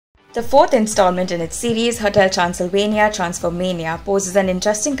The fourth installment in its series, Hotel Transylvania Transformania, poses an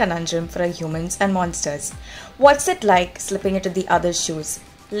interesting conundrum for humans and monsters. What's it like slipping into the other's shoes?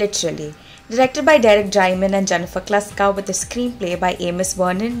 Literally. Directed by Derek Dreiman and Jennifer Kluska with a screenplay by Amos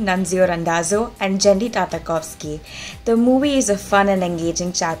Vernon, Nunzio Randazzo, and Jendy Tartakovsky, the movie is a fun and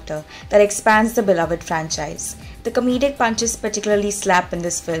engaging chapter that expands the beloved franchise. The comedic punches particularly slap in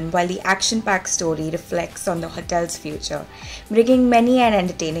this film, while the action-packed story reflects on the hotel's future, bringing many an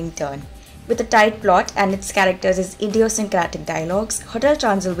entertaining turn. With a tight plot and its characters' idiosyncratic dialogues, Hotel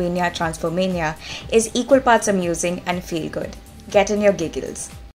Transylvania Transformania is equal parts amusing and feel-good. Get in your giggles.